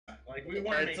Like, we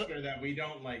want to make sure that we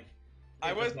don't, like,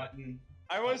 I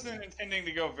wasn't intending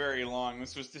to go very long.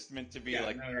 This was just meant to be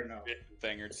a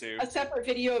thing or two. A separate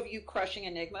video of you crushing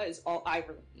Enigma is all I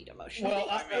really need emotionally.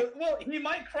 Well, he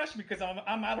might crush me because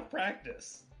I'm out of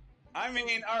practice. I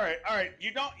mean, all right.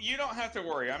 You don't have to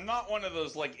worry. I'm not one of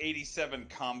those like 87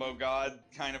 combo god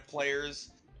kind of players.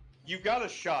 You got a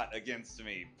shot against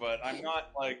me, but I'm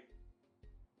not like.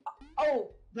 Oh,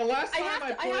 the last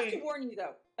time I have to warn you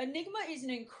though. Enigma is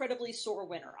an incredibly sore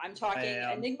winner. I'm talking.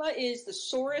 Enigma is the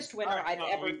sorest winner I've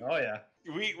ever.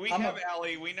 We have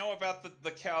Allie. We know about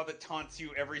the cow that taunts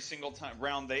you every single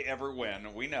round they ever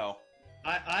win. We know.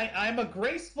 I'm a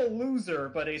graceful loser,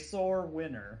 but a sore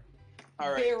winner.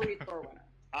 All right. Very sore winner.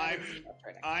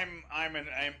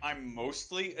 I'm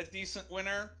mostly a decent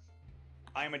winner.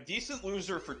 I'm a decent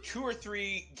loser for 2 or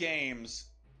 3 games,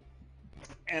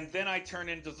 and then I turn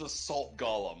into the Salt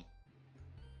Golem.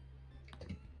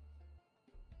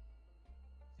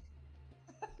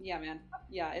 Yeah, man.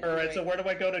 Yeah. All right. So where do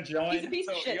I go to join? He's a piece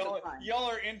of shit. Y'all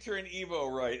are entering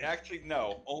Evo, right? Actually,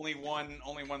 no. Only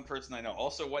one person I know.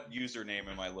 Also, what username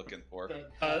am I looking for?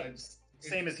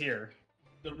 Same as here.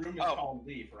 The room is called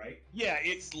Leaf, right? Yeah,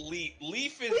 it's Leaf.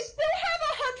 Leaf is. We still have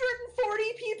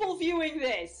 140 people viewing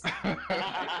this.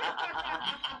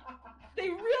 They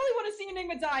really want to see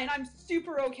Enigma die, and I'm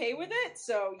super okay with it.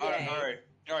 So yeah.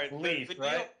 All right. Leaf, the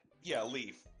right? Yeah,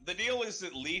 Leaf. The deal is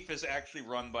that Leaf is actually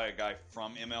run by a guy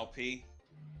from MLP.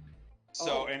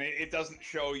 So, and it doesn't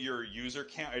show your user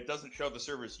count. It doesn't show the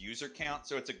server's user count.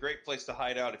 So it's a great place to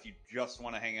hide out if you just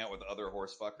want to hang out with other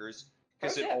horse fuckers,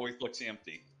 because it always looks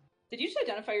empty. Did you just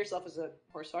identify yourself as a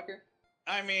horse fucker?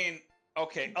 I mean,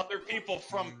 okay, other people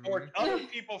from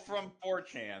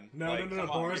 4chan. No,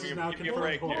 Boris is now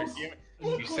confirmed horse.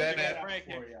 You said that.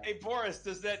 Hey, Boris,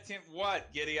 does that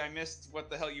what? Giddy, I missed what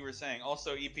the hell you were saying.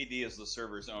 Also, EPD is the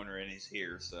server's owner, and he's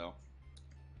here, so.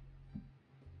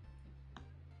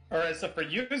 All right, so for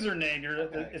username,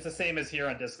 it's the same as here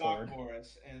on Discord.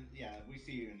 Boris, and yeah, we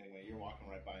see you anyway. You're walking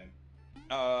right by him.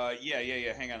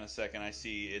 Yeah. Hang on a second. I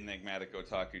see Enigmatic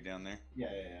Otaku down there.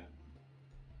 Yeah.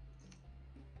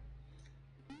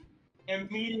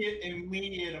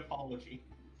 Immediate apology.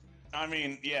 I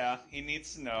mean, yeah, he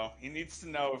needs to know. He needs to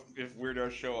know if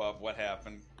weirdos show up, what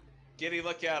happened. Giddy,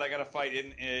 look out! I gotta fight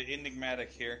Enigmatic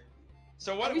here.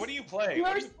 So what do you play?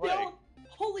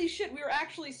 Holy shit! We were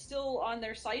actually still on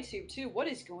their side tube too. What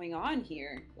is going on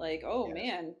here? Like,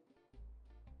 man.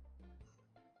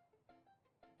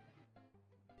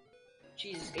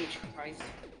 Jesus H. Christ.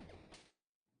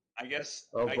 I guess.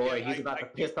 Oh boy, he's about to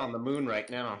piss on the moon right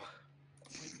now.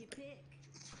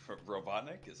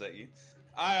 Robotnik, is that you?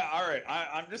 Alright,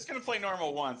 I'm just gonna play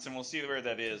normal once and we'll see where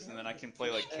that is, and then I can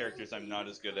play like characters I'm not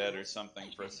as good at or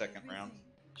something for a second round.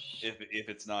 If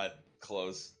it's not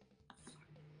close.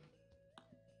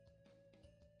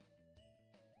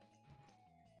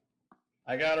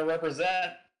 I gotta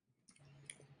represent.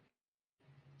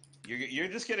 You're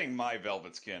just getting my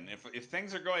Velvet skin. If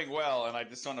things are going well and I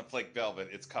just want to play Velvet,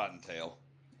 it's Cottontail.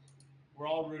 We're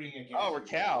all rooting against. Oh, we're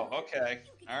Cow. Okay,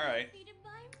 all right.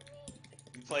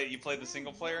 You play the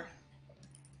single player.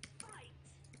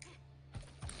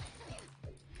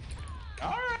 All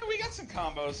right, we got some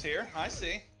combos here. I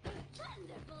see.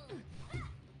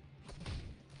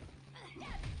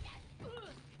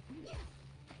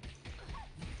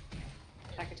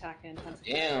 Attack intense.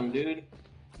 Damn, dude.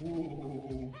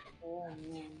 Ooh. Oh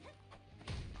man.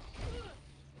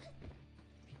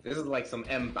 This is like some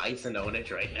M. Bison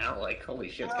ownage right now. Like, holy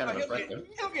shit, it's kind of impressive.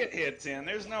 He'll get hits in.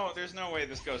 There's no way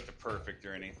this goes to perfect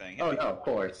or anything. Oh no, of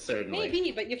course, certainly.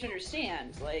 Maybe, but you have to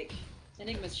understand, like,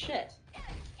 Enigma's shit.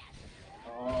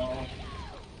 Oh,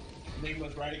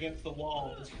 Enigma's right against the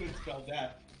wall. This could spell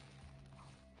death.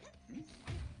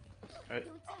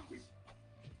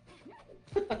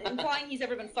 Implying he's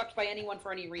ever been fucked by anyone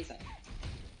for any reason.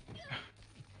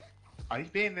 Are you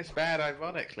being this bad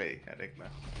ironically, Enigma?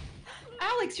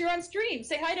 Alex, you're on stream.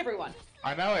 Say hi to everyone.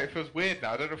 I know, it feels weird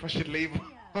now. I don't know if I should leave.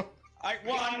 I'm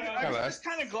just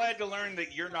kind of glad to learn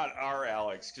that you're not our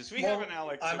Alex, because we have an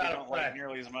Alex that we don't like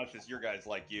nearly as much as your guys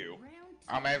like you.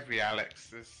 I'm every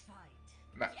Alex. There's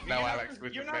no Alex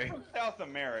with me. You're not from South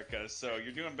America, so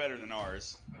you're doing better than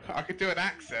ours. I could do an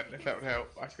accent if that would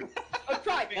help. I could. Oh,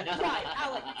 try,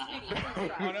 Alex, sweetie, please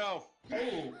try. Oh no!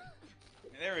 Oh.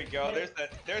 There we go.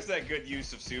 There's that good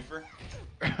use of super.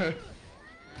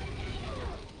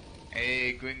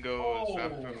 Hey, gringos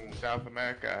from South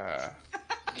America.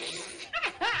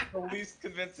 The least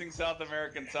convincing South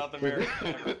American.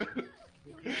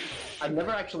 I've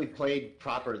never actually played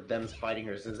proper Them's Fighting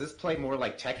Hers. Does this play more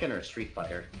like Tekken or Street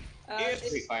Fighter? It's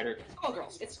Street Fighter.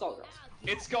 Skullgirls. It's Skullgirls.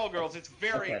 It's Skullgirls. It's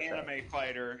very Okay, anime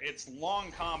fighter. It's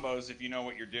long combos if you know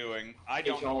what you're doing. I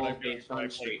don't It's know what all I'm doing. based on so I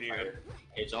play Street Fighter.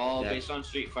 It's all based on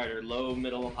Street Fighter. Low,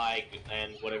 middle, high,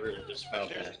 and whatever the special.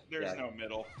 There's no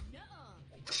middle.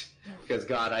 Because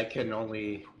God, I can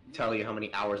only tell you how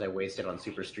many hours I wasted on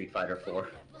Super Street Fighter 4.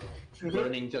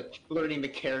 learning the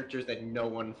characters that no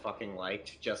one fucking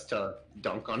liked just to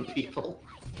dunk on people.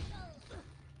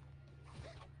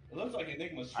 It looks like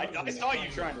Enigma's I saw you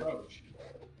trying to approach.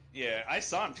 Yeah, I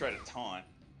saw him try to taunt.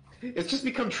 It's just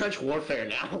become trench warfare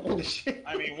now. Holy shit.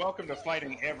 I mean, welcome to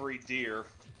fighting every deer.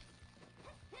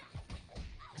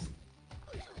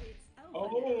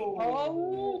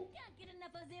 Oh!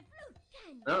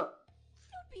 No.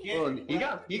 Well, you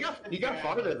got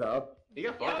farther though. You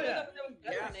got farther.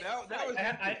 That was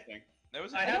interesting.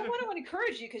 I don't want to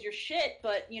encourage you because you're shit,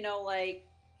 but you know, like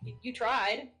you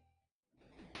tried.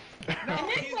 No,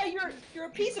 Enigma, you're a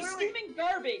piece of steaming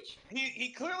garbage. He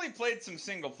clearly played some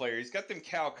single player. He's got them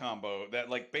cow combo, that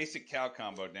like basic cow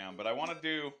combo down. But I want to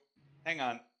do. Hang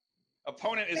on.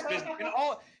 Opponent is busy.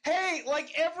 Hey,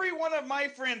 like every one of my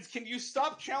friends, can you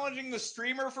stop challenging the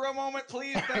streamer for a moment,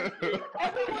 please? Thank you.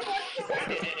 Everyone wants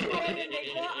to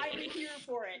Enigma. I'm here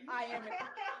for it. I am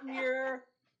here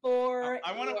for.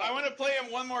 I want to play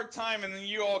him one more time, and then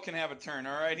you all can have a turn.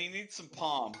 All right? He needs some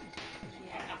palm.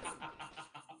 Yes.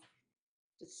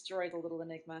 Destroy the little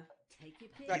Enigma. He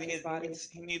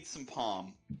needs some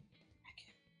palm.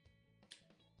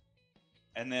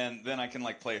 And then I can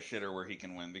like play a shitter where he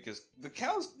can win because the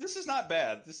cows. This is not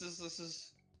bad. This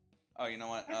is. Oh, you know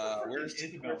what? Where's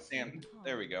Sam?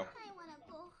 There we go.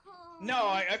 No,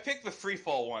 I picked the free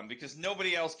fall one because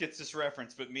nobody else gets this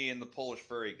reference but me and the Polish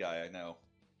furry guy I know.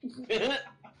 The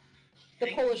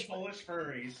Polish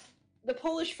furries. The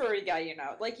Polish furry guy, you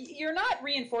know, like you're not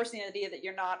reinforcing the idea that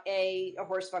you're not a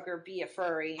horse fucker, be a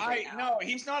furry. No,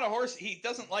 he's not a horse. He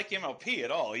doesn't like MLP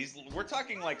at all. We're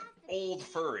talking like old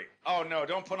furry. Oh no,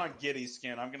 don't put on Giddy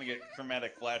skin. I'm gonna get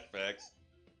traumatic flashbacks.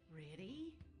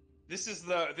 Really? This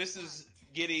is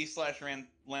Giddy /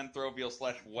 Lanthrobial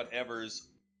 / whatever's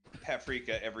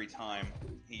paprika every time.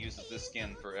 He uses this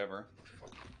skin forever.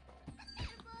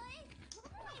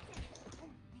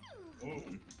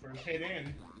 Ooh, first hit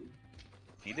in.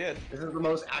 He did. This is the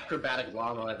most acrobatic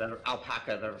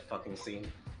alpaca I've ever fucking seen.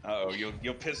 Uh oh,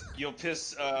 you'll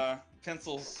piss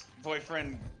Pencil's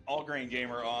boyfriend Allgrain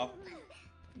Gamer off.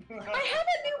 I have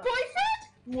a new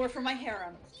boyfriend. More for my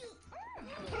harem.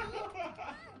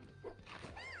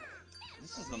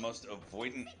 This is the most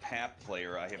avoidant Pap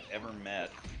player I have ever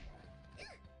met.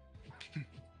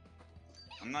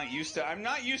 I'm not used to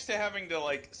having to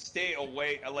like stay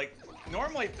away. Like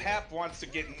normally Pap wants to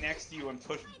get next to you and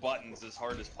push buttons as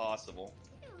hard as possible.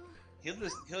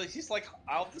 He's like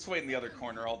out this way in the other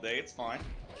corner all day. It's fine.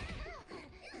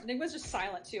 Enigma's just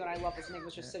silent too, and I love this.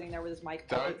 Enigma's just sitting there with his mic.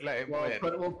 Don't let him win.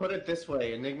 We'll put it this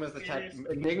way: Enigma's the type.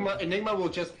 Enigma will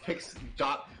just pick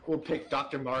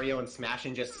Dr. Mario and smash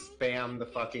and just spam the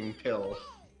fucking pill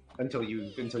until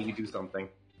you do something.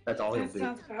 That's all he'll do. That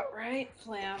sounds about right,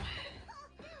 Flam.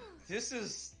 This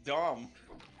is dumb.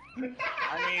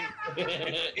 I mean,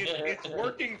 it's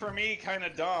working for me, kind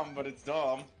of dumb, but it's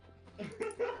dumb.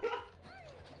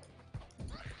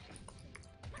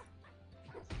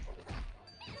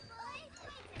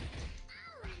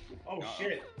 Oh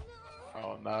shit!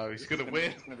 Oh no, he's gonna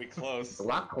win. It's gonna be close. It's a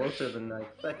lot closer than I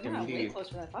expected. Yeah, way Indeed.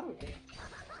 closer than I thought it would be.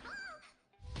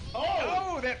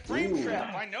 Oh, that frame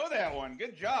trap! I know that one.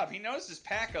 Good job. He knows his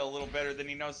P.A.K.A. a little better than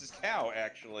he knows his cow,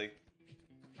 actually.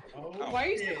 Oh, why are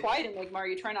you so quiet, Enigma? Are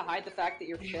you trying to hide the fact that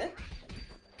you're shit?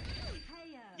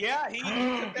 Yeah, he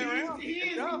took that round. He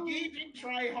is engaging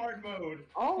try-hard mode.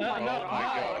 Oh my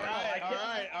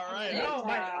god! All right. No,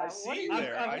 I see you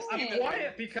there. I'm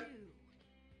quiet because.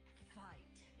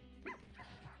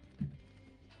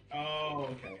 Oh,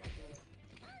 okay.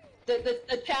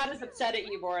 The chat is upset at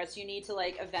you, Boris. You need to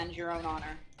like avenge your own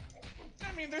honor.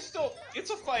 I mean, it's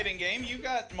a fighting game. You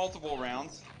got multiple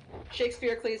rounds.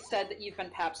 Shakespeare Cleese said that you've been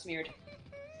pap smeared.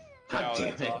 God damn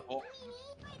that's it. awful.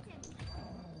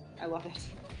 I love it.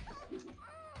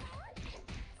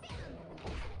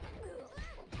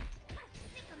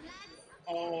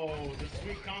 Oh, the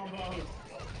sweet combos.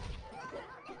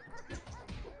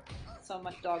 So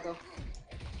much doggo.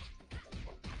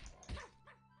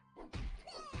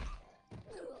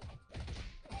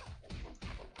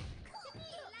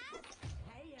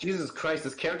 Jesus Christ,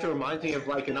 this character reminds me of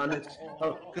like an unassuming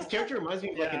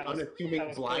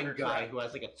blind guy who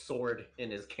has like a sword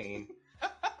in his cane.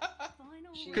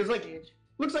 Because like,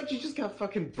 looks like she just got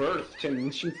fucking birthed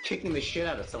and she's kicking the shit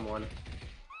out of someone.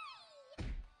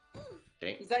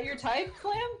 Dang. Is that your type,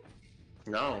 Clam?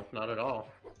 No, not at all.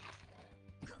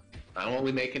 I'm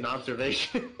only making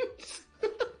observations.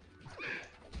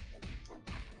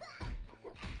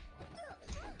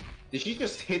 Did you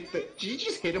just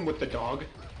hit him with the dog?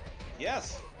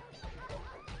 Yes.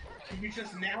 You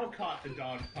just now caught the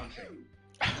dog punching.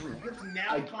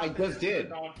 I just did. The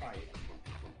dog fight.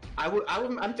 I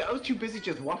was too busy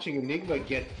just watching Enigma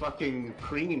get fucking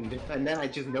creamed, and then I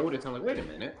just noticed. I'm like, wait a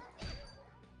minute.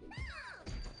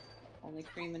 Only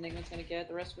cream Enigma's gonna get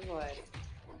the rest of his life.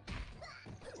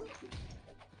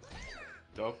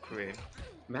 Dog cream.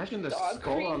 Imagine the Dog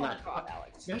skull cream on that. God,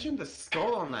 Alex. Imagine the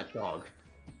skull on that dog.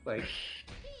 Like,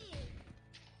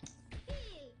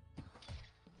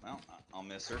 Well, I'll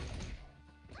miss her.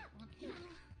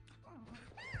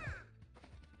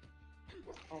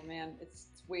 Oh man, it's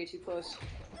way too close.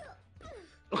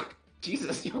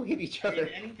 Jesus, you don't hit each I other.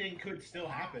 mean, anything could still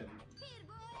happen.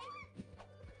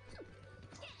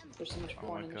 There's so much Oh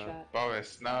porn my in the god. chat.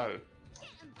 Boris, no.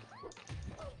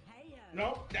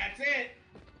 Nope, that's it.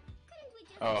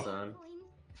 Oh. Son.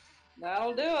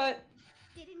 That'll do it.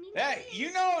 Hey,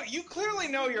 you clearly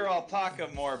know your alpaca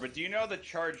more, but do you know the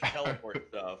charged teleport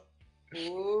stuff?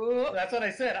 Ooh. That's what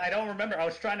I said. I don't remember. I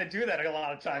was trying to do that a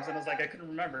lot of times, and I was like, I couldn't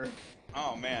remember.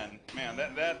 Oh man,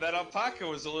 that alpaca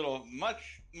was a little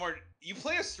much more. You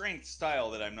play a strange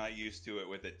style that I'm not used to it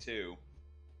with it too.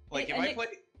 Like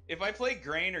if I play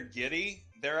Grain or Giddy,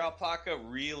 their alpaca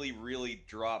really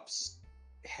drops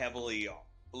heavily.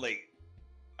 Like,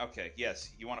 okay,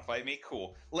 yes, you want to fight me?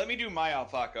 Cool. Let me do my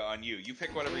alpaca on you. You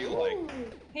pick whatever you like.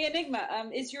 Hey Enigma,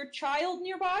 is your child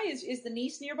nearby? Is the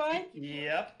niece nearby?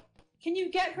 Yep. Can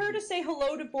you get her to say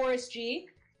hello to Boris G,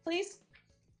 please?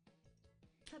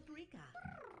 Paprika.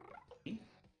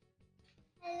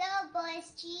 Hello,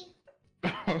 Boris G.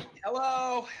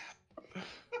 Hello.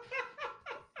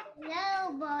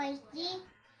 Hello, Boris G.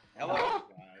 Hello.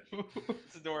 Oh,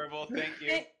 it's adorable. Thank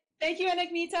you. Thank you,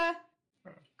 Enigmita.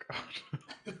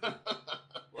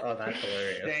 Oh, that's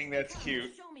hilarious. Dang, that's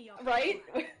cute. Right?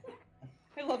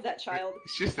 I love that child.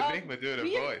 It's just Enigma doing a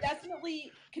we voice. have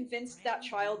definitely convinced that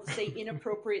child to say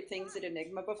inappropriate things at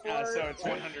Enigma before. So it's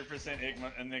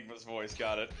 100% Enigma's voice.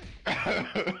 Got it.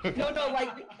 No,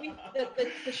 like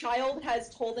the child has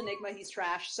told Enigma he's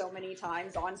trash so many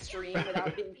times on stream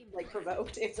without being like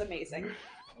provoked. It's amazing.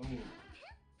 Ooh.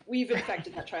 We've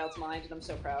infected that child's mind, and I'm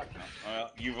so proud.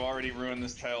 Well, you've already ruined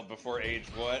this child before age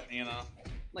what? You know.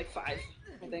 Like 5,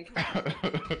 I think. How old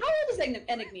is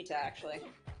Enigmita actually?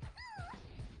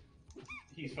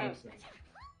 He's focusing.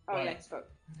 Oh Right. yeah, he spoke.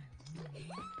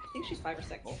 I think she's 5 or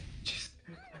 6.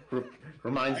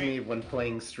 Reminds me of when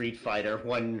playing Street Fighter,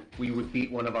 when we would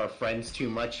beat one of our friends too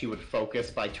much, he would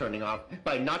focus by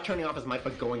not turning off his mic,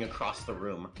 but going across the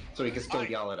room, so he could still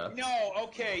yell at us. No,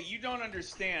 okay, you don't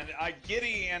understand.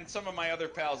 Giddy and some of my other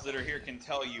pals that are here can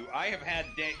tell you, I have had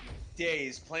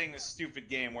days playing this stupid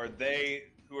game where they,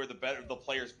 who are the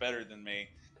players better than me,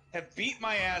 have beat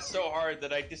my ass so hard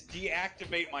that I just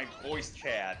deactivate my voice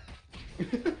chat.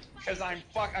 Because I'm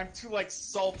too like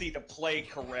salty to play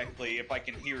correctly if I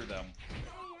can hear them.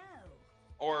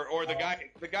 Or the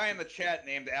guy in the chat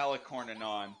named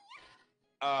Alicornanon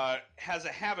has a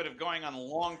habit of going on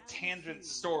long tangent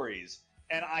stories,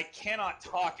 and I cannot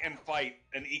talk and fight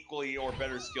an equally or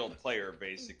better skilled player,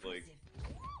 basically.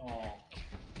 Oh.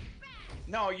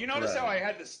 No, you notice how I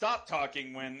had to stop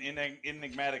talking when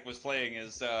Enigmatic was playing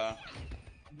his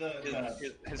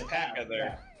Paka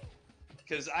there.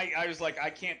 Because I was like, I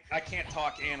can't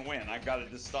talk and win. I've got to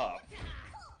just stop.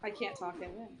 I can't talk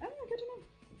and win. Oh, good to know.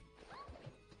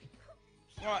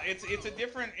 Well, it's a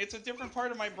different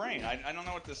part of my brain. I don't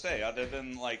know what to say other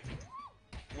than like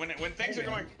when things are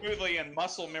going smoothly and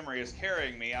muscle memory is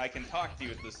carrying me, I can talk to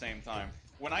you at the same time.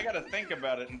 When I got to think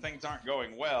about it and things aren't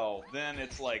going well, then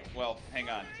it's like, well, hang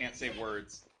on, can't say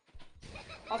words.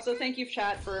 Also, thank you,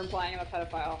 chat, for implying I'm a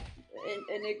pedophile.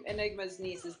 Enigma's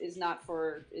niece is not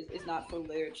for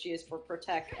lewd. She is for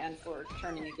protect and for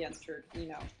turning against her,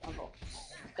 uncle.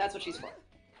 That's what she's for.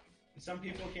 Some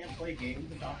people can't play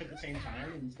games and talk at the same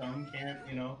time, and some can't,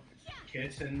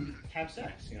 kiss and have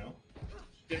sex,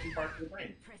 Different parts of the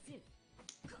brain.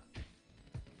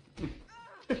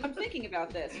 I'm thinking about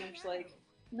this, and I'm just like,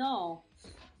 no.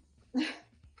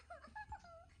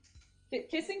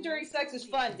 Kissing during sex is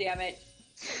fun, damn it.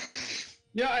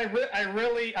 Yeah, I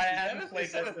haven't played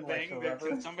Is that this a in like thing? forever.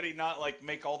 Can somebody not like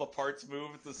make all the parts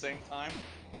move at the same time?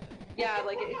 Yeah,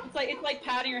 like it's like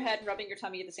patting your head and rubbing your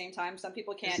tummy at the same time. Some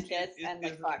people can't kiss, and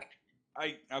like fuck.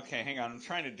 Okay, hang on. I'm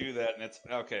trying to do that, and it's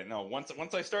okay. No, once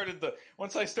I started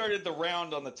the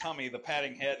round on the tummy, the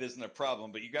patting head isn't a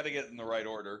problem, but you got to get in the right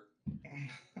order.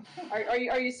 Are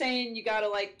you saying you gotta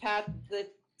like pat the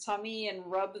tummy and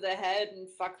rub the head and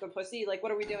fuck the pussy? Like,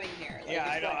 what are we doing here? Like, Yeah,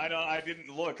 I didn't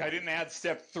look. I didn't add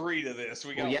step 3 to this.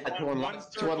 We got one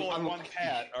circle and one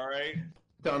pat. All right.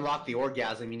 To unlock the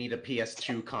orgasm, you need a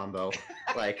PS2 combo.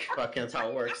 Like, fucking that's how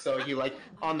it works. So you, like,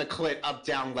 on the clit, up,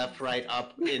 down, left, right,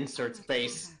 up, insert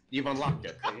space. You've unlocked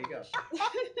it. There you go.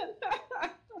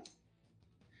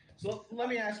 So let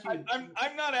me ask you.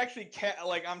 I'm not actually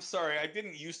I'm sorry. I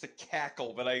didn't used to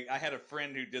cackle, but I had a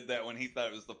friend who did that when he thought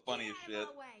it was the funniest shit.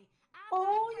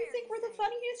 Oh, you think we're the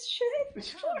funniest shit?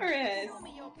 Sure.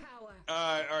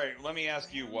 All right. Let me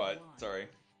ask you what. Sorry.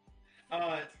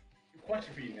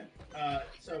 Question for you, man.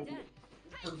 So,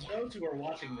 for those who are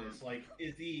watching this, like,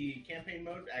 is the campaign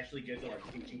mode actually good to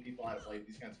like teaching people how to play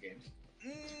these kinds of games?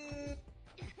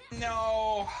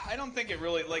 No, I don't think it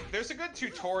really. Like, there's a good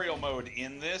tutorial mode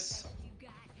in this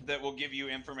that will give you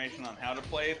information on how to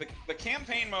play. The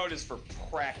campaign mode is for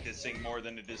practicing more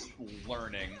than it is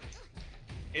learning.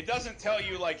 It doesn't tell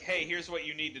you, like, hey, here's what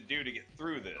you need to do to get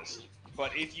through this.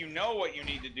 But if you know what you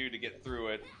need to do to get through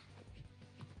it,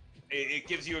 it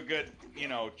gives you a good,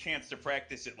 chance to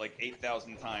practice it like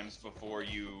 8,000 times before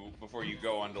you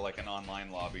go onto like an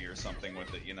online lobby or something with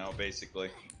it, basically.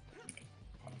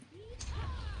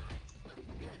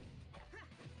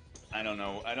 I don't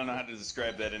know how to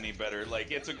describe that any better.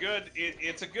 Like, it's a good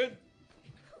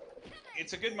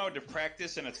mode to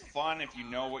practice, and it's fun if you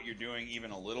know what you're doing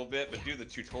even a little bit, but do the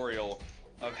tutorial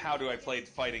of how do I play the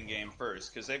fighting game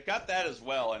first, because they've got that as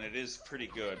well, and it is pretty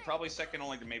good. Probably second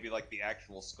only to maybe like the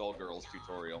actual Skullgirls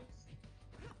tutorial.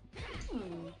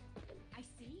 I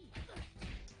see.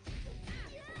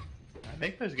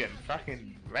 Enigma's getting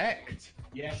fucking wrecked.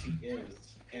 Yes, he is,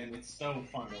 and it's so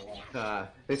fun to watch.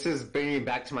 This is bringing me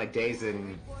back to my days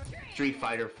in Street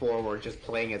Fighter 4, where just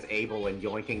playing as Abel and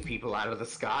yoinking people out of the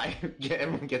sky.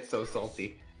 Everyone gets so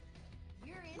salty.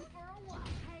 You're in for a while.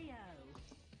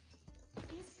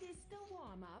 Is this the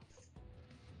warm-up?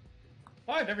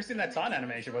 Oh, I've never seen that taunt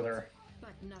animation with her.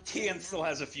 Tien still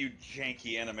has a few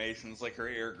janky animations, like her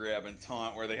air grab and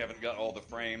taunt, where they haven't got all the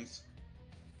frames.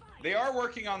 They are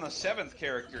working on the 7th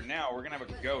character now. We're gonna have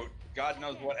a goat. God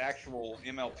knows what actual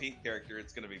MLP character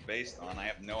it's gonna be based on. I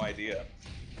have no idea.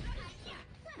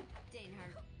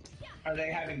 Are they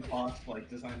having Faust like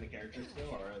design the characters still,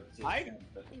 or is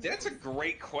it That's a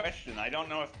great question. I don't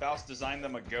know if Faust designed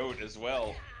them a goat as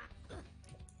well.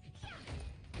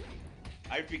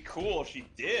 I'd be cool if she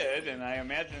did, and I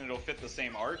imagine it'll fit the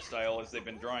same art style as they've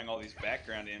been drawing all these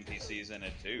background NPCs in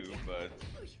it too, but...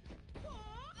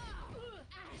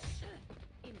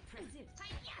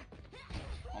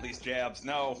 All these jabs,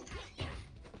 no.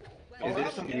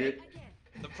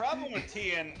 The problem with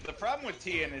Tien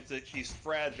is that she's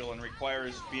fragile and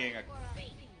requires being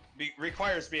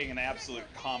an absolute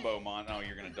combo mon. Oh,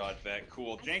 you're gonna dodge that.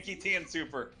 Cool. Janky Tien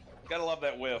super. Gotta love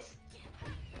that whiff.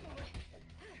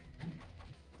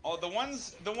 Oh,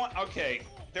 okay.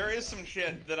 There is some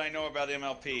shit that I know about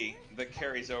MLP that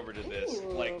carries over to this.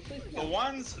 Ooh, like the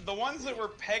ones that were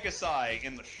Pegasi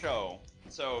in the show.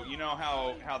 So you know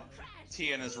how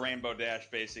Tien is Rainbow Dash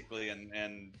basically,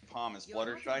 and Palm is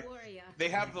Fluttershy. They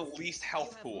have the least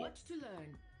health pool.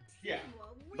 Yeah.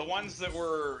 The ones that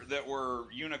were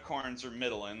unicorns are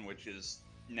Middlin, which is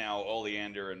now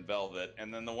Oleander and Velvet,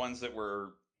 and then the ones that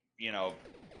were,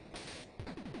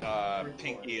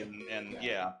 Pinky and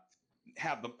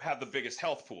have the biggest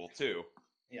health pool too.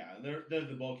 Yeah, they're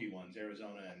the bulky ones,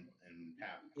 Arizona and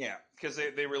Pap. Yeah, because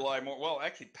they rely more. Well,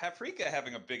 actually, Paprika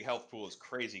having a big health pool is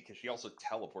crazy because she also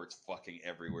teleports fucking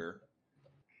everywhere.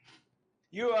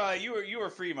 You are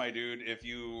free, my dude. If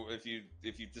you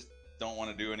just don't want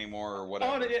to do anymore or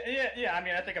whatever. Oh yeah. I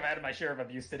mean, I think I've had my share of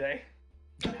abuse today.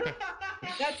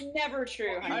 That's never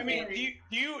true. I mean,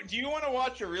 do you want to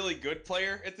watch a really good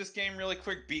player at this game really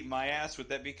quick beat my ass? Would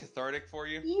that be cathartic for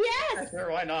you? Yes. Sure,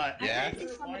 why not? Yeah.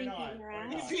 Why not?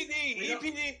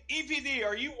 EPD,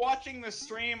 are you watching the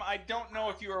stream? I don't know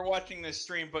if you are watching this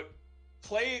stream, but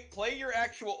play your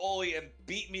actual Oli and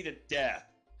beat me to death.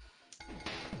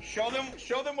 Show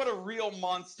them what a real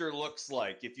monster looks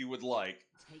like, if you would like.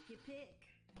 Take your pick.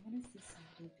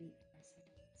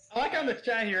 I like on the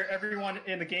chat here, everyone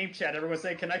in the game chat, everyone's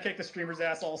saying, "Can I kick the streamer's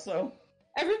ass also?"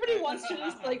 Everybody wants to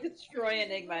just like destroy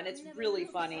Enigma, and it's really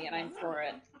funny, and I'm for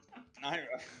it. All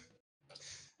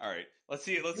right, let's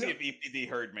see if EPD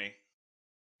heard me.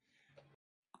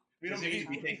 We don't need to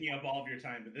be taking up all of your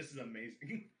time, but this is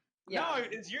amazing. Yeah. No,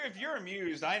 if you're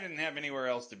amused, I didn't have anywhere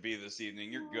else to be this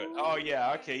evening. You're good. Oh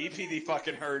yeah, okay. EPD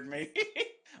fucking heard me.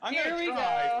 I'm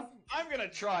gonna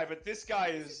try, but this guy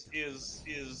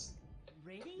is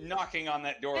knocking on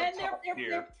that door. And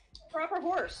they're proper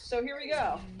horse. So here we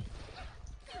go.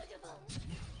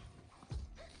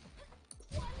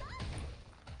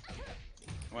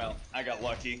 Well, I got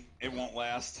lucky. It won't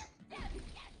last.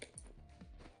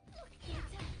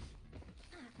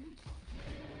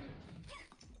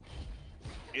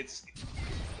 It's...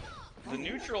 The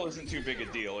neutral isn't too big a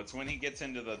deal. It's when he gets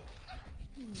into the...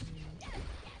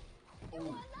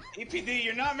 EPD,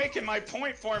 you're not making my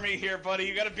point for me here, buddy.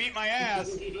 You gotta beat my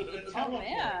ass. Oh,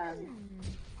 man.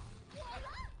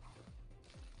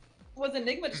 Was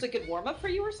Enigma just a good warm-up for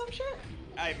you or some shit?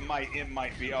 It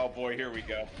might be. Oh boy, here we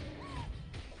go.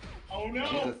 Oh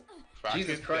no!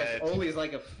 Jesus Christ, Oli's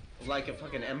like a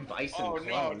fucking M. Bison clone.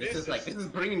 No, this is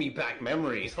bringing me back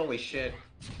memories. Holy shit.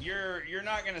 You're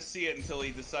not gonna see it until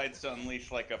he decides to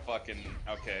unleash like a fucking...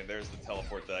 Okay, there's the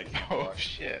teleport that I can't Oh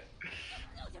shit.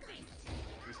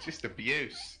 It's just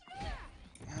abuse.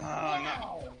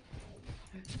 No.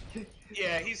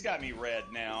 Yeah, he's got me red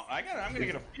now. I'm gonna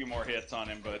get a few more hits on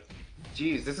him, but...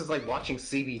 Jeez, this is like watching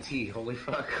CBT. Holy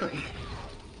fuck.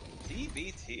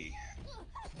 CBT.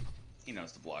 He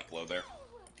knows to block low there.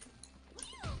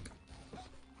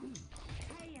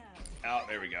 Oh,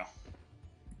 there we go.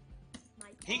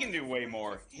 He can do way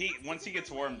more. Once he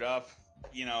gets warmed up,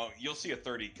 you know, you'll see a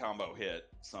 30 combo hit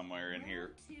somewhere in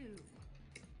here.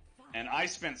 And I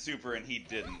spent super and he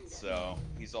didn't, so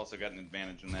he's also got an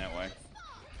advantage in that way.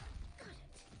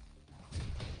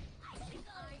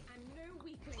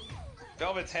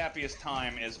 Velvet's happiest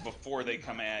time is before they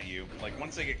come at you. Like,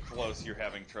 once they get close, you're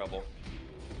having trouble.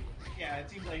 Yeah, it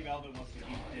seems like Velvet wants to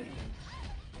keep hitting.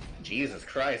 Jesus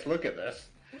Christ, look at this.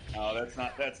 Oh,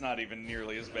 that's not even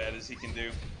nearly as bad as he can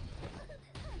do.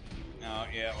 Oh,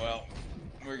 yeah, well,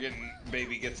 we're getting...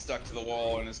 Baby gets stuck to the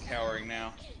wall and is cowering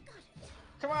now.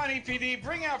 Come on, EPD,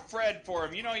 bring out Fred for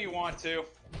him. You know you want to.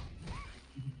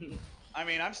 I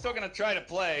mean, I'm still gonna try to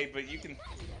play, but you can...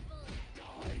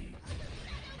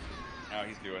 Oh,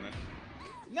 he's doing it.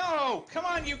 No! Come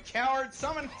on, you coward!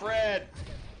 Summon Fred!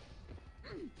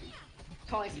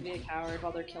 Calling to be a coward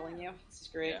while they're killing you. This is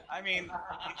great. Yeah, I mean,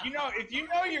 if you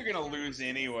know you're gonna lose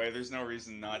anyway, there's no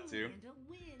reason not to.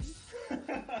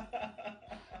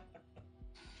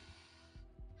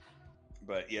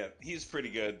 But yeah, he's pretty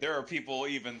good. There are people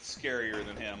even scarier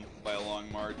than him by a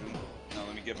long margin. Now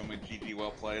let me give him a GG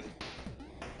well played.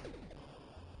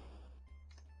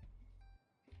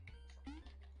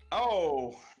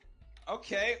 Oh,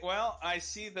 okay. Well, I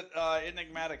see that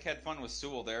Enigmatic had fun with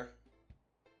Sewell there.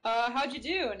 How'd you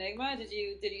do, Enigma? Did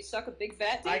you suck a big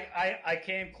vat dick? I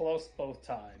came close both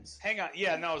times. Hang on.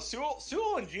 Yeah, no,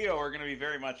 Sewell and Geo are going to be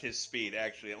very much his speed,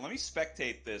 actually. Let me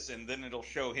spectate this, and then it'll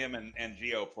show him and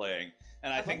Geo playing.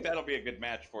 And I think that'll be a good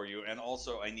match for you. And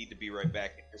also, I need to be right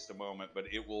back in just a moment, but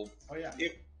it will... Oh, yeah.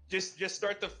 Just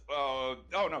start the... oh,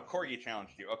 no, Corgi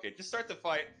challenged you. Okay, just start the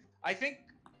fight. I think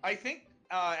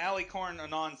Alicorn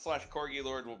Anon / Corgi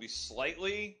Lord will be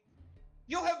slightly...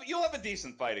 You'll have a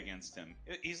decent fight against him.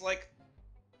 He's like...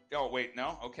 Oh, wait,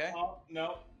 no? Okay. Oh,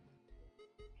 no.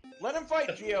 Let him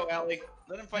fight Geo, Ali.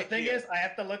 Let him fight The thing Geo. is, I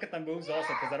have to look at the moves also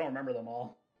because I don't remember them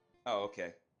all. Oh,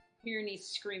 okay. Hear your niece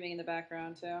screaming in the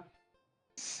background, too.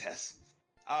 Yes.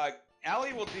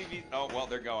 Ali will DV... Oh, well,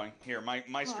 they're going. Here,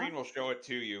 my screen will show it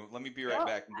to you. Let me be right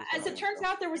back. As it turns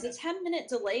out, there was a 10-minute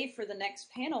delay for the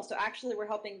next panel, so actually we're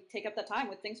helping take up that time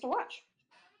with things to watch.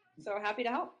 So happy to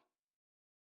help.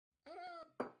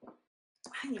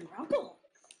 I need Rumble.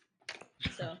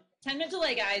 So, 10-minute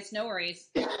delay, guys. No worries.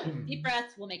 Deep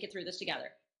breath. We'll make it through this together.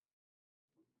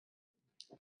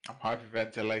 I'm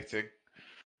hyperventilating.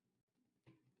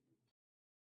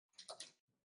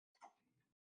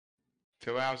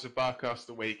 Two hours of Barcast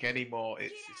a week anymore.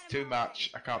 It's too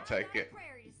much. I can't take it.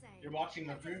 You're watching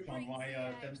the proof on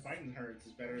why them fighting hurts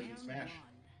is better than Smash.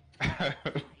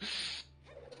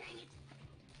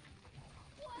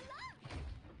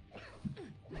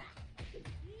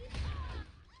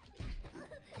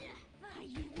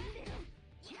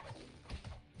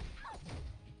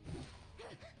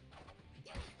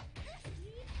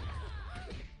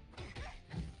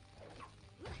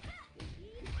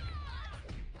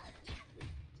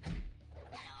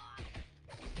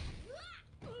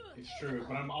 It's true,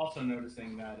 but I'm also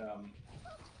noticing that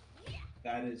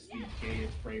that is the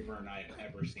gayest Braveburn I've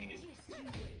ever seen.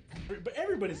 But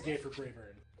everybody's gay for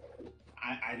Braveburn.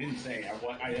 I didn't say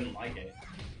I didn't like it.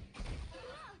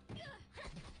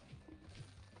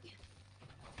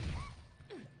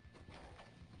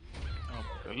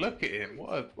 Oh, look at him!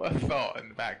 What a thought in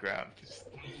the background, just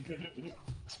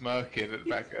smirking at the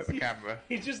back of the camera.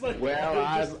 He's just like,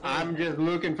 well, I'm just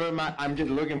looking for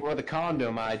the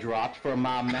condom I dropped for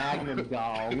my Magnum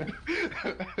dong.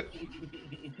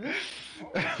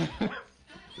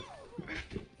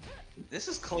 This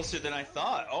is closer than I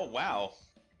thought. Oh, wow.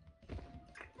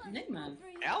 Enigma.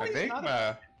 Allie's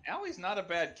Enigma. Allie's not a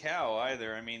bad cow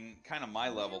either. I mean, kind of my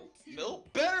level.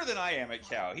 Better than I am at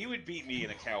cow. He would beat me in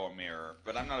a cow mirror,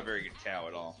 but I'm not a very good cow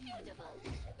at all.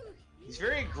 He's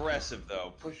very aggressive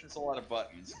though, pushes a lot of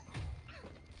buttons.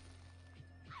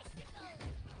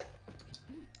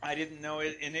 I didn't know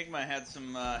Enigma had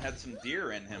some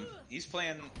deer in him. He's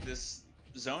playing this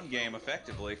zone game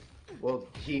effectively. Well,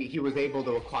 he was able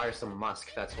to acquire some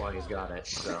musk. That's why he's got it.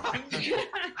 So.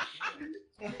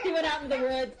 He went out in the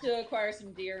woods to acquire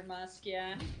some deer musk,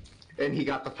 yeah. And he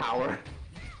got the power.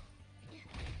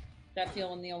 That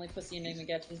feeling the only pussy Enigma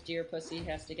gets is deer pussy he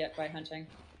has to get by hunting.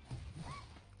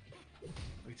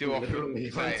 We do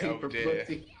often say, oh dear.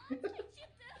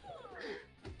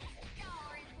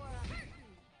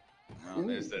 Well,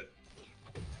 there's that.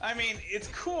 I mean, it's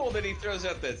cool that he throws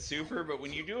out that super, but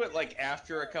when you do it like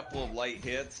after a couple of light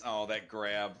hits, oh, that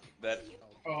grab, that.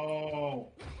 Oh.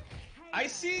 I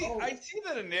see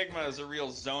that Enigma is a real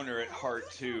zoner at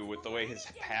heart too, with the way his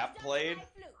pap played.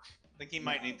 I think he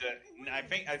might need to. I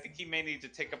think he may need to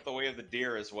take up the way of the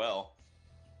deer as well.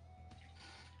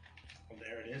 Well,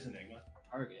 there it is, Enigma.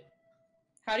 Target.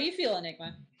 How do you feel,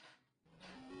 Enigma?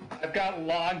 I've got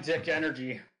long dick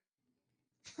energy.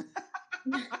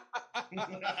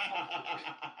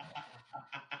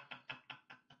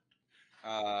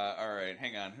 All right,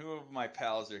 hang on. Who of my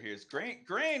pals are here?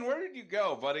 Grain, where did you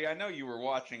go, buddy? I know you were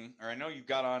watching, or I know you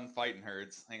got on Fighting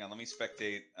Herds. Hang on, let me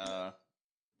spectate.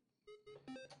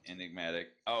 Enigmatic.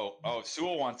 Oh,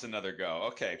 Sewell wants another go.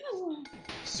 Okay.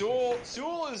 Sewell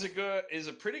is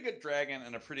a pretty good dragon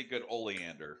and a pretty good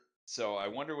Oleander. So I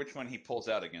wonder which one he pulls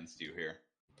out against you here.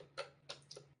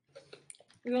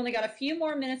 We've only got a few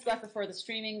more minutes left before the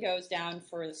streaming goes down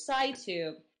for the side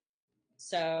tube.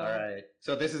 So. All right.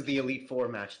 So this is the Elite Four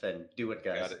match then. Do it,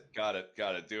 guys. Got it.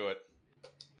 Do it.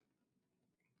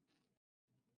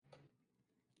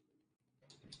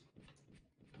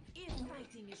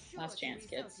 Last chance,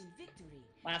 kids.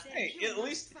 Last. Hey,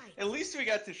 at least we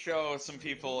got to show some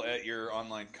people at your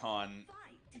online con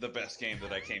the best game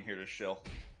that I came here to shill.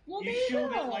 Well, You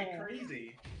showed it like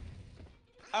crazy.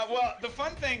 Well, the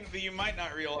fun thing that you might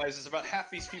not realize is about half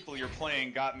these people you're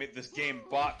playing got this game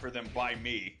bought for them by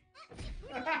me.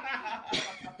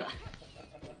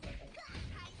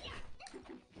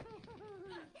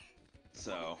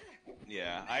 So,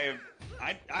 yeah,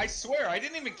 I swear I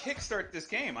didn't even kickstart this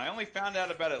game. I only found out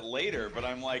about it later, but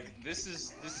I'm like, this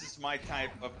is my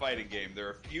type of fighting game. There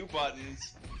are a few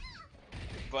buttons,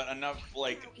 but enough,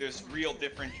 like, there's real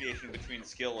differentiation between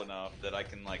skill enough that I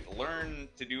can, like, learn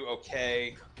to do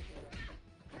okay.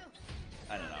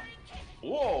 I don't know.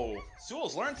 Whoa!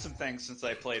 Sewell's learned some things since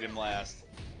I played him last.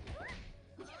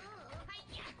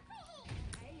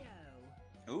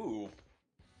 Ooh.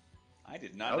 I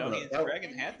did not know his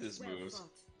dragon had this moves.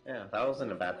 Yeah, that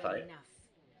wasn't a bad fight.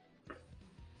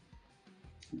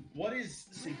 What is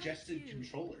suggested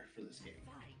controller for this game?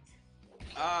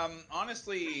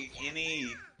 Honestly,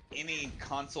 any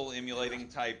console emulating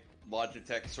type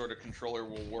Logitech sort of controller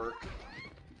will work.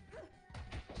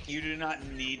 You do not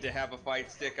need to have a fight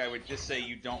stick. I would just say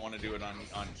you don't want to do it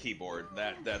on keyboard.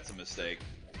 That's a mistake.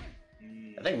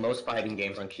 I think most fighting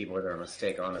games on keyboard are a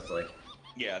mistake, honestly.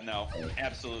 Yeah, no,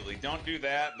 absolutely. Don't do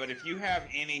that, but if you have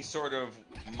any sort of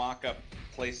mock-up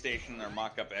PlayStation or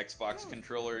mock-up Xbox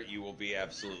controller, you will be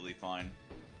absolutely fine.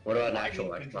 What about an actual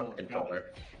Xbox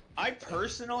controller? I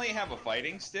personally have a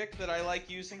fighting stick that I like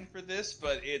using for this,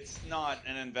 but it's not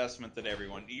an investment that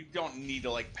everyone... You don't need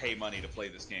to, like, pay money to play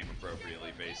this game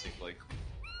appropriately, basically.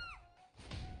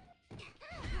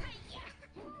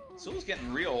 Sewell's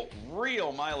getting real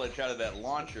mileage out of that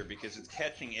launcher because it's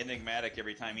catching Enigmatic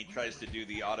every time he tries to do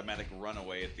the automatic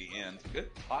runaway at the end.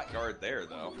 Good hot guard there,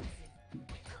 though.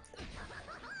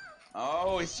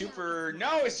 Oh, his super...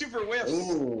 No, his super whiffs!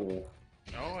 Ooh.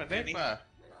 Oh, Enigma.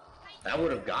 That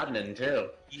would have gotten him, too.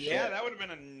 Yeah, that would have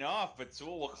been enough, but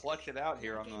Sewell will clutch it out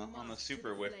here on the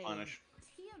super whiff punish.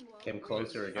 Came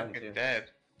closer again, too. Dead.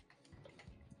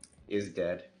 Is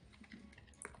dead.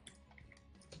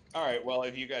 Alright, well,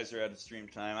 if you guys are out of stream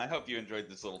time, I hope you enjoyed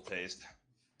this little taste.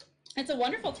 It's a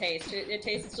wonderful taste. It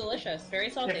tastes delicious. Very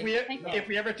salty. If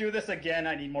we ever do this again,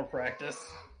 I need more practice.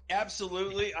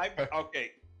 Absolutely.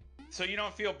 Okay. So you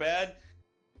don't feel bad?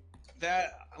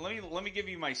 Let me give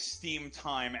you my Steam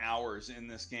time hours in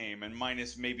this game, and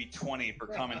minus maybe 20 for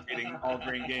commentating All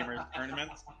Green Gamers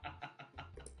tournaments.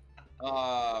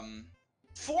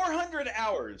 400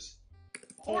 hours.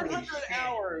 400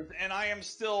 hours, and I am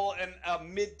still a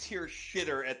mid-tier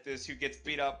shitter at this who gets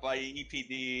beat up by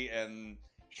EPD and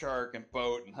Shark and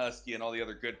Boat and Husky and all the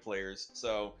other good players.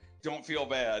 So don't feel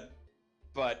bad,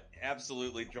 but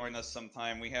absolutely join us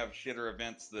sometime. We have shitter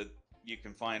events that you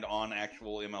can find on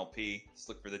actual MLP. Just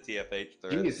look for the TFH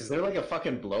thread. Jeez, is there like a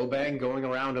fucking blowbang going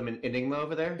around Enigma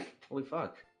over there? Holy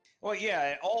fuck. Well,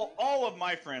 yeah, all of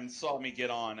my friends saw me get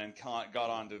on and got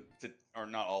on to, or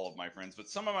not all of my friends, but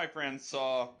some of my friends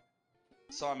saw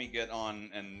me get on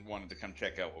and wanted to come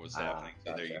check out what was happening.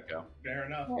 So there you go. Fair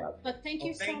enough. But thank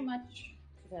you so much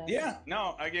for this. Yeah.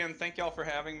 No, again, thank y'all for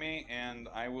having me, and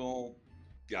I will.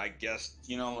 I guess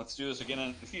let's do this again.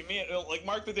 And like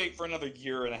mark the date for another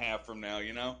year and a half from now.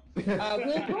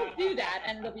 We'll do that,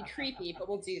 and it'll be creepy, but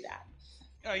we'll do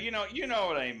that. You know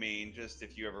what I mean. Just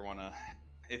if you ever want to.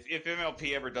 If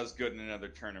MLP ever does good in another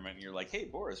tournament, and you're like, "Hey,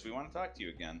 Boris, we want to talk to you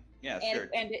again." Yeah, sure.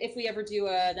 And if we ever do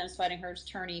a Them's Fighting Herds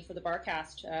tourney for the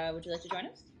Barcast, would you like to join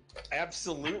us?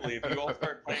 Absolutely. If you all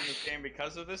start playing this game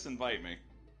because of this, invite me.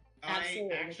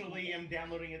 Absolutely. I actually am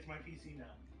downloading it to my PC now.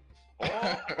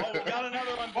 Oh, we got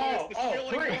another one,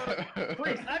 Boris.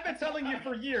 Priest, I've been telling you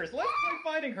for years, let's play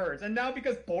Fighting Herds, and now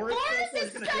because Boris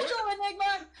is special,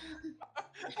 Enigma!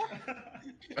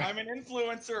 I'm an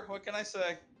influencer, what can I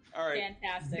say? All right.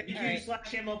 Fantastic. If All you right.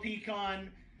 /MLPcon,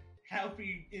 hope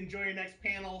you enjoy your next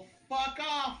panel. Fuck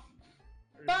off!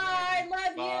 Bye!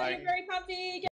 Love Bye. you! You're very pumpy!